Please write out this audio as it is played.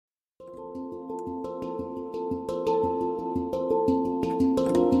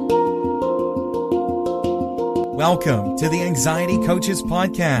Welcome to the Anxiety Coaches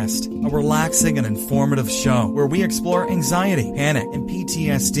Podcast, a relaxing and informative show where we explore anxiety, panic, and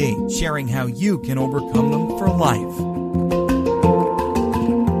PTSD, sharing how you can overcome them for life.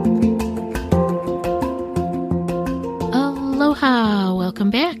 Aloha!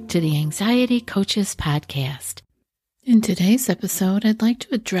 Welcome back to the Anxiety Coaches Podcast. In today's episode, I'd like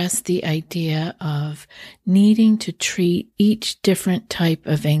to address the idea of needing to treat each different type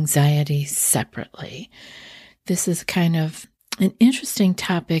of anxiety separately. This is kind of an interesting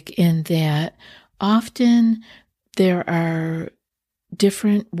topic in that often there are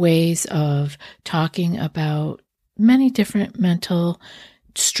different ways of talking about many different mental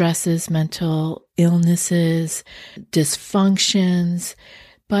stresses, mental illnesses, dysfunctions,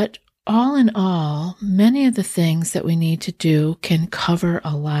 but all in all, many of the things that we need to do can cover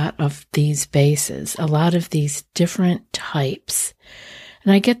a lot of these bases, a lot of these different types.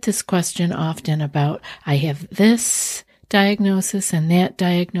 And I get this question often about, I have this diagnosis and that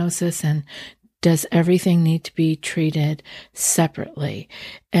diagnosis, and does everything need to be treated separately?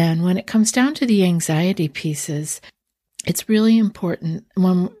 And when it comes down to the anxiety pieces, it's really important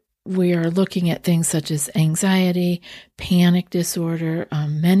when we are looking at things such as anxiety, panic disorder,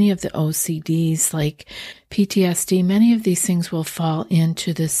 many of the OCDs like PTSD, many of these things will fall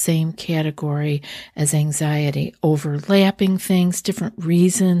into the same category as anxiety, overlapping things, different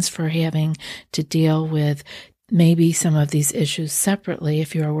reasons for having to deal with maybe some of these issues separately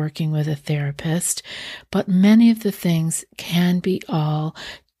if you are working with a therapist, but many of the things can be all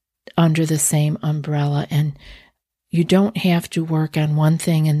under the same umbrella, and you don't have to work on one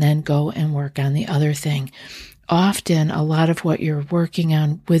thing and then go and work on the other thing. Often, a lot of what you're working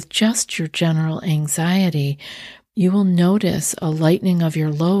on with just your general anxiety, you will notice a lightening of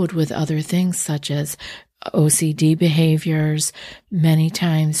your load with other things such as OCD behaviors, many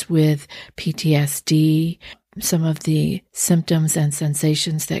times with PTSD, some of the symptoms and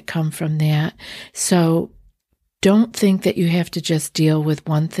sensations that come from that. So don't think that you have to just deal with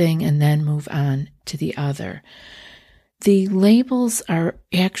one thing and then move on to the other. The labels are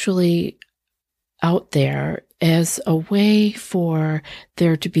actually out there as a way for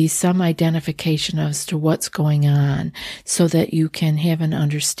there to be some identification as to what's going on so that you can have an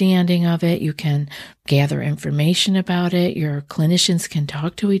understanding of it. You can gather information about it. Your clinicians can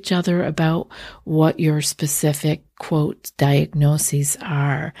talk to each other about what your specific, quote, diagnoses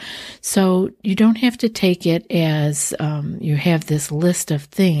are. So you don't have to take it as you have this list of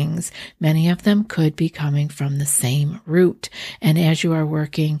things. Many of them could be coming from the same root. And as you are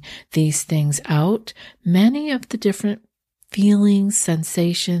working these things out, many of the different feelings,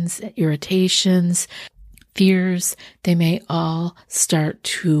 sensations, irritations, fears, they may all start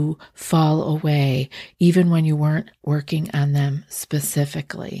to fall away, even when you weren't working on them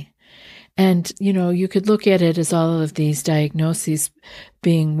specifically. And, you could look at it as all of these diagnoses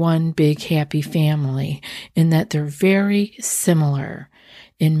being one big happy family, in that they're very similar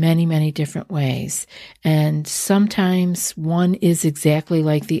in many, many different ways. And sometimes one is exactly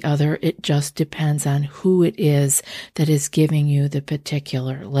like the other. It just depends on who it is that is giving you the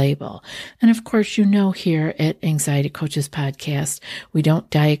particular label. And of course, here at Anxiety Coaches Podcast, we don't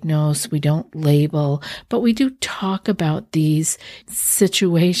diagnose, we don't label, but we do talk about these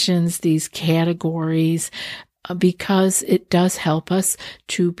situations, these categories, because it does help us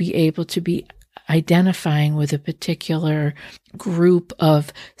to be able to be identifying with a particular group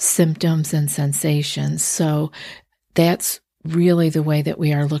of symptoms and sensations. So that's really the way that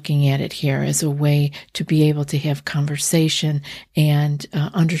we are looking at it here, as a way to be able to have conversation and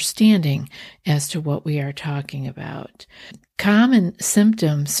understanding as to what we are talking about. Common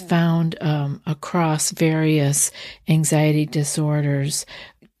symptoms found across various anxiety disorders,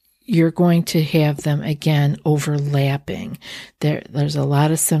 you're going to have them, again, overlapping. There's a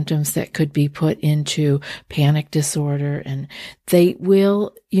lot of symptoms that could be put into panic disorder, and they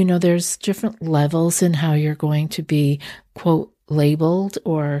will, there's different levels in how you're going to be, quote, labeled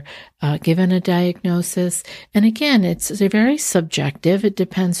or given a diagnosis. And again, it's very subjective. It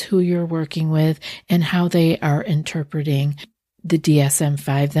depends who you're working with and how they are interpreting the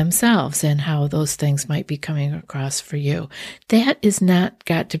DSM-5 themselves and how those things might be coming across for you. That is not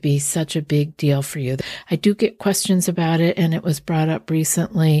got to be such a big deal for you. I do get questions about it, and it was brought up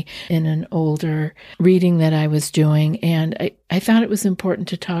recently in an older reading that I was doing, and I thought it was important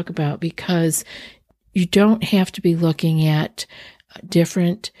to talk about, because you don't have to be looking at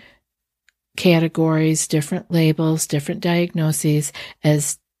different categories, different labels, different diagnoses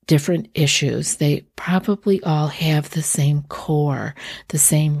as different issues. They probably all have the same core, the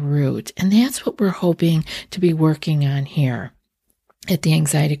same root. And that's what we're hoping to be working on here at the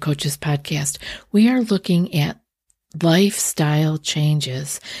Anxiety Coaches Podcast. We are looking at lifestyle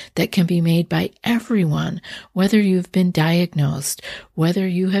changes that can be made by everyone, whether you've been diagnosed, whether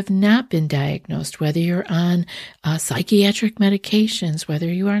you have not been diagnosed, whether you're on psychiatric medications, whether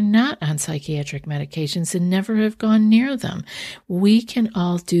you are not on psychiatric medications and never have gone near them. We can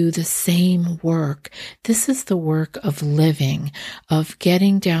all do the same work. This is the work of living, of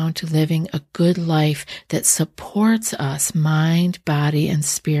getting down to living a good life that supports us, mind, body, and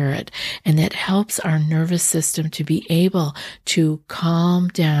spirit, and that helps our nervous system to be able to calm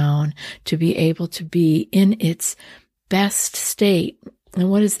down, to be able to be in its best state. And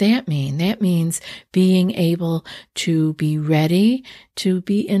what does that mean? That means being able to be ready to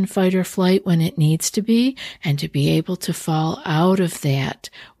be in fight or flight when it needs to be, and to be able to fall out of that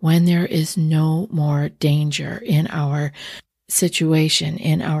when there is no more danger in our situation,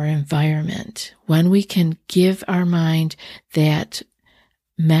 in our environment. When we can give our mind that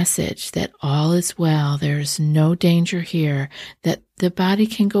message that all is well, there's no danger here, that the body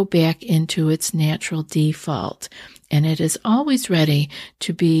can go back into its natural default. And it is always ready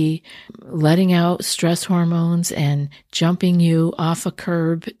to be letting out stress hormones and jumping you off a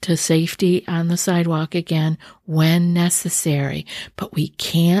curb to safety on the sidewalk again when necessary. But we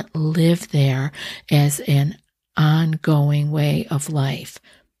can't live there as an ongoing way of life.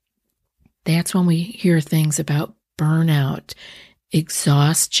 That's when we hear things about burnout,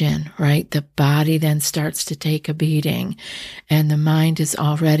 exhaustion, right? The body then starts to take a beating and the mind is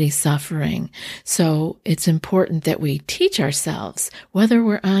already suffering. So it's important that we teach ourselves, whether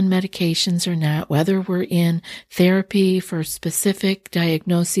we're on medications or not, whether we're in therapy for specific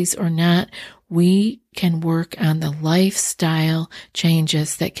diagnoses or not, we can work on the lifestyle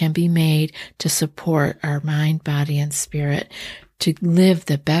changes that can be made to support our mind, body, and spirit to live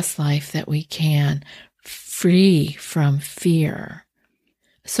the best life that we can, free from fear.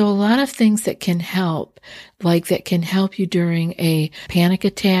 So a lot of things that can help, like that can help you during a panic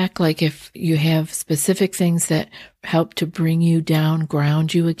attack, like if you have specific things that help to bring you down,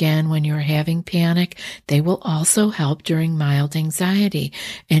 ground you again when you're having panic, they will also help during mild anxiety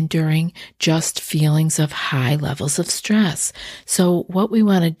and during just feelings of high levels of stress. So what we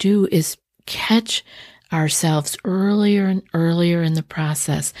want to do is catch ourselves earlier and earlier in the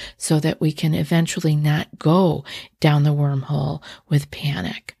process so that we can eventually not go down the wormhole with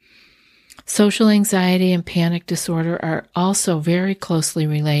panic. Social anxiety and panic disorder are also very closely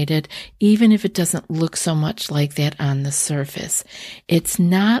related, even if it doesn't look so much like that on the surface. It's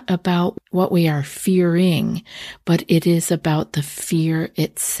not about what we are fearing, but it is about the fear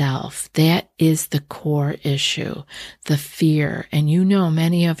itself. That is the core issue, the fear. And you know,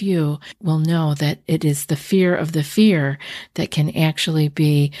 many of you will know that it is the fear of the fear that can actually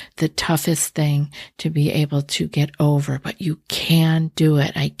be the toughest thing to be able to get over. But you can do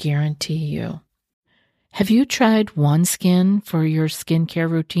it, I guarantee you. Have you tried OneSkin for your skincare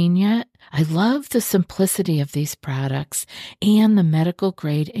routine yet? I love the simplicity of these products and the medical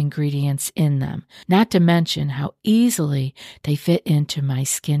grade ingredients in them, not to mention how easily they fit into my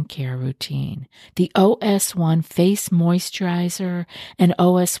skincare routine. The OS1 Face Moisturizer and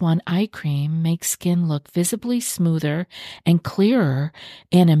OS1 Eye Cream make skin look visibly smoother and clearer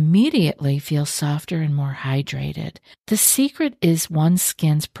and immediately feel softer and more hydrated. The secret is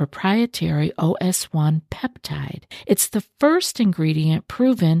OneSkin's proprietary OS1 peptide. It's the first ingredient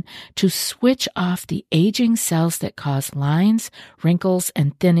proven to switch off the aging cells that cause lines, wrinkles,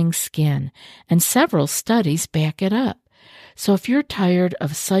 and thinning skin, and several studies back it up. So if you're tired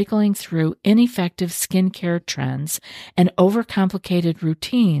of cycling through ineffective skincare trends and overcomplicated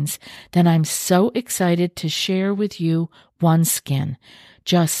routines, then I'm so excited to share with you OneSkin,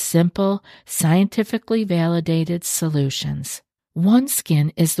 just simple, scientifically validated solutions.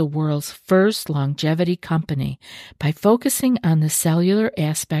 OneSkin is the world's first longevity company. By focusing on the cellular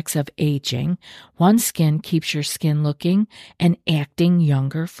aspects of aging, OneSkin keeps your skin looking and acting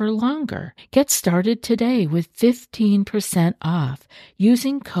younger for longer. Get started today with 15% off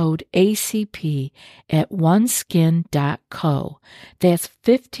using code ACP at oneskin.co. That's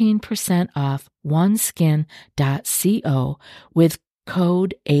 15% off oneskin.co with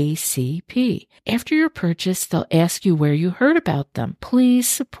code ACP. After your purchase, they'll ask you where you heard about them. Please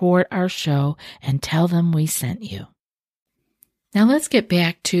support our show and tell them we sent you. Now let's get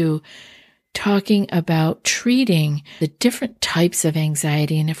back to talking about treating the different types of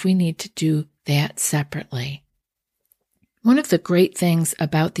anxiety and if we need to do that separately. One of the great things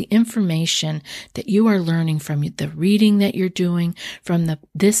about the information that you are learning from the reading that you're doing, from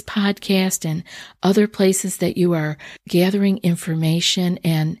this podcast and other places that you are gathering information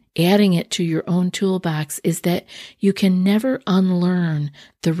and adding it to your own toolbox is that you can never unlearn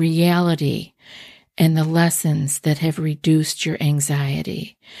the reality and the lessons that have reduced your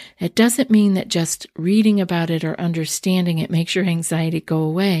anxiety. It doesn't mean that just reading about it or understanding it makes your anxiety go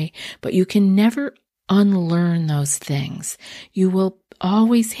away, but you can never unlearn those things. You will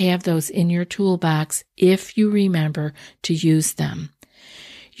always have those in your toolbox if you remember to use them.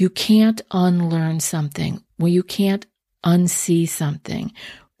 You can't unlearn something. Well, you can't unsee something.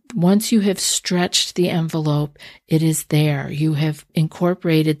 Once you have stretched the envelope, it is there. You have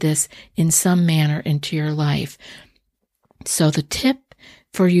incorporated this in some manner into your life. So the tip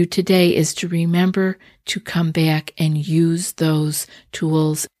for you today is to remember to come back and use those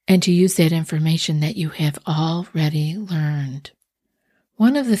tools and to use that information that you have already learned.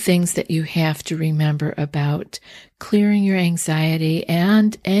 One of the things that you have to remember about clearing your anxiety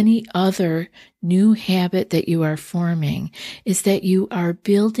and any other new habit that you are forming is that you are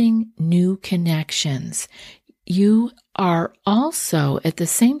building new connections. You are also, at the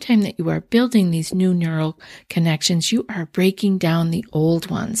same time that you are building these new neural connections, you are breaking down the old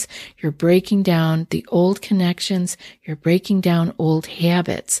ones. You're breaking down the old connections. You're breaking down old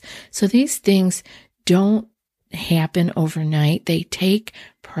habits. So these things don't happen overnight. They take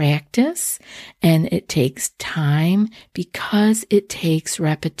practice and it takes time because it takes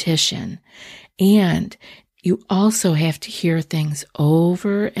repetition. And you also have to hear things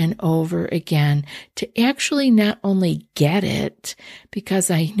over and over again to actually not only get it,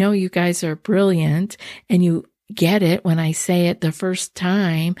 because I know you guys are brilliant and you get it when I say it the first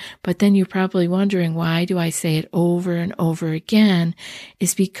time, but then you're probably wondering, why do I say it over and over again?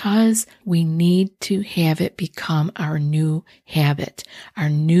 Is because we need to have it become our new habit, our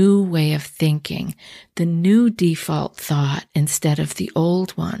new way of thinking, the new default thought instead of the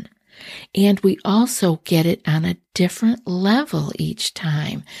old one. And we also get it on a different level each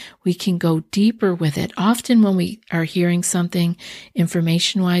time. We can go deeper with it. Often when we are hearing something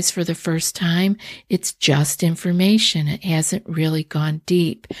information-wise for the first time, it's just information. It hasn't really gone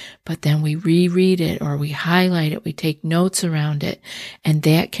deep. But then we reread it or we highlight it, we take notes around it, and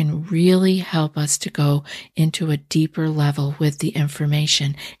that can really help us to go into a deeper level with the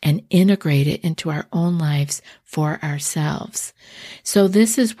information and integrate it into our own lives for ourselves. So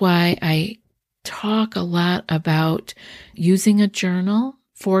this is why I talk a lot about using a journal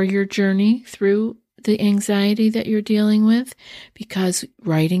for your journey through the anxiety that you're dealing with, because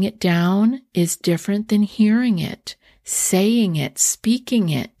writing it down is different than hearing it. Saying it, speaking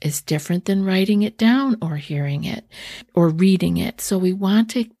it is different than writing it down or hearing it or reading it. So we want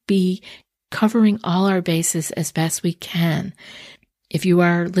to be covering all our bases as best we can. If you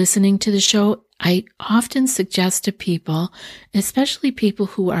are listening to the show, I often suggest to people, especially people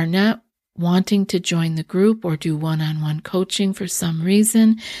who are not wanting to join the group or do one-on-one coaching for some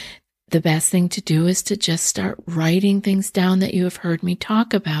reason, the best thing to do is to just start writing things down that you have heard me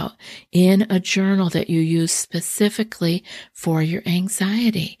talk about in a journal that you use specifically for your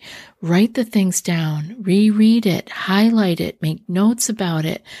anxiety. Write the things down, reread it, highlight it, make notes about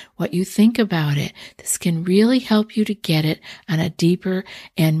it, what you think about it. This can really help you to get it on a deeper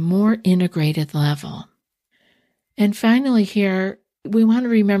and more integrated level. And finally here, we want to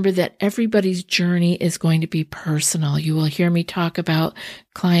remember that everybody's journey is going to be personal. You will hear me talk about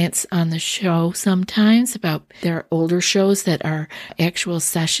clients on the show sometimes, about their older shows that are actual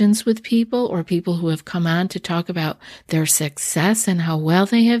sessions with people or people who have come on to talk about their success and how well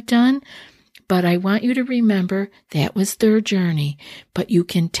they have done. But I want you to remember that was their journey, but you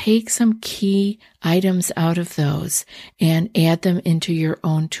can take some key items out of those and add them into your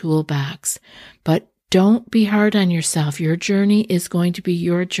own toolbox. But don't be hard on yourself. Your journey is going to be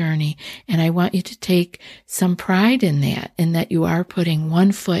your journey. And I want you to take some pride in that you are putting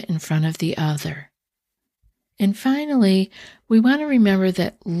one foot in front of the other. And finally, we want to remember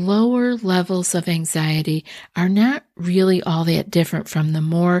that lower levels of anxiety are not really all that different from the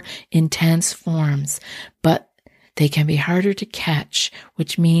more intense forms, but they can be harder to catch,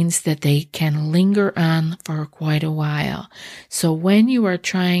 which means that they can linger on for quite a while. So when you are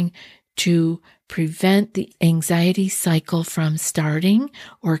trying to prevent the anxiety cycle from starting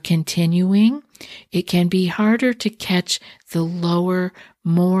or continuing, it can be harder to catch the lower,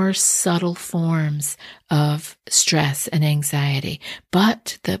 more subtle forms of stress and anxiety.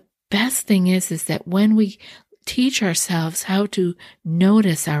 But the best thing is that when we teach ourselves how to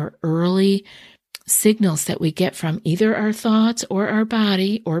notice our early signals that we get from either our thoughts or our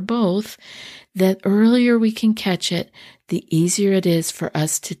body or both, the earlier we can catch it, the easier it is for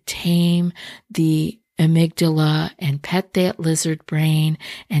us to tame the amygdala and pet that lizard brain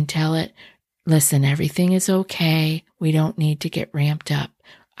and tell it, listen, everything is okay. We don't need to get ramped up.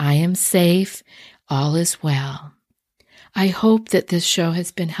 I am safe. All is well. I hope that this show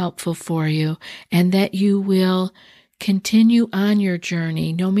has been helpful for you and that you will continue on your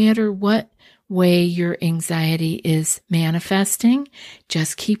journey no matter what way your anxiety is manifesting.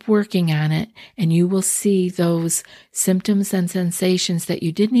 Just keep working on it and you will see those symptoms and sensations that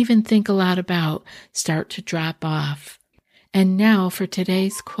you didn't even think a lot about start to drop off. And now for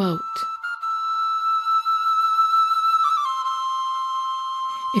today's quote.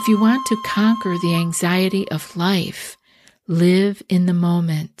 If you want to conquer the anxiety of life, live in the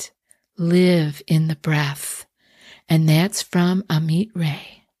moment, live in the breath. And that's from Amit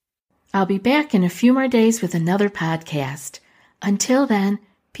Ray. I'll be back in a few more days with another podcast. Until then,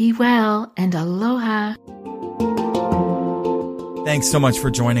 be well and aloha. Thanks so much for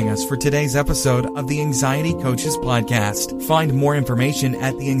joining us for today's episode of the Anxiety Coaches Podcast. Find more information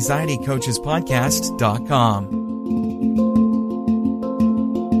at theanxietycoachespodcast.com.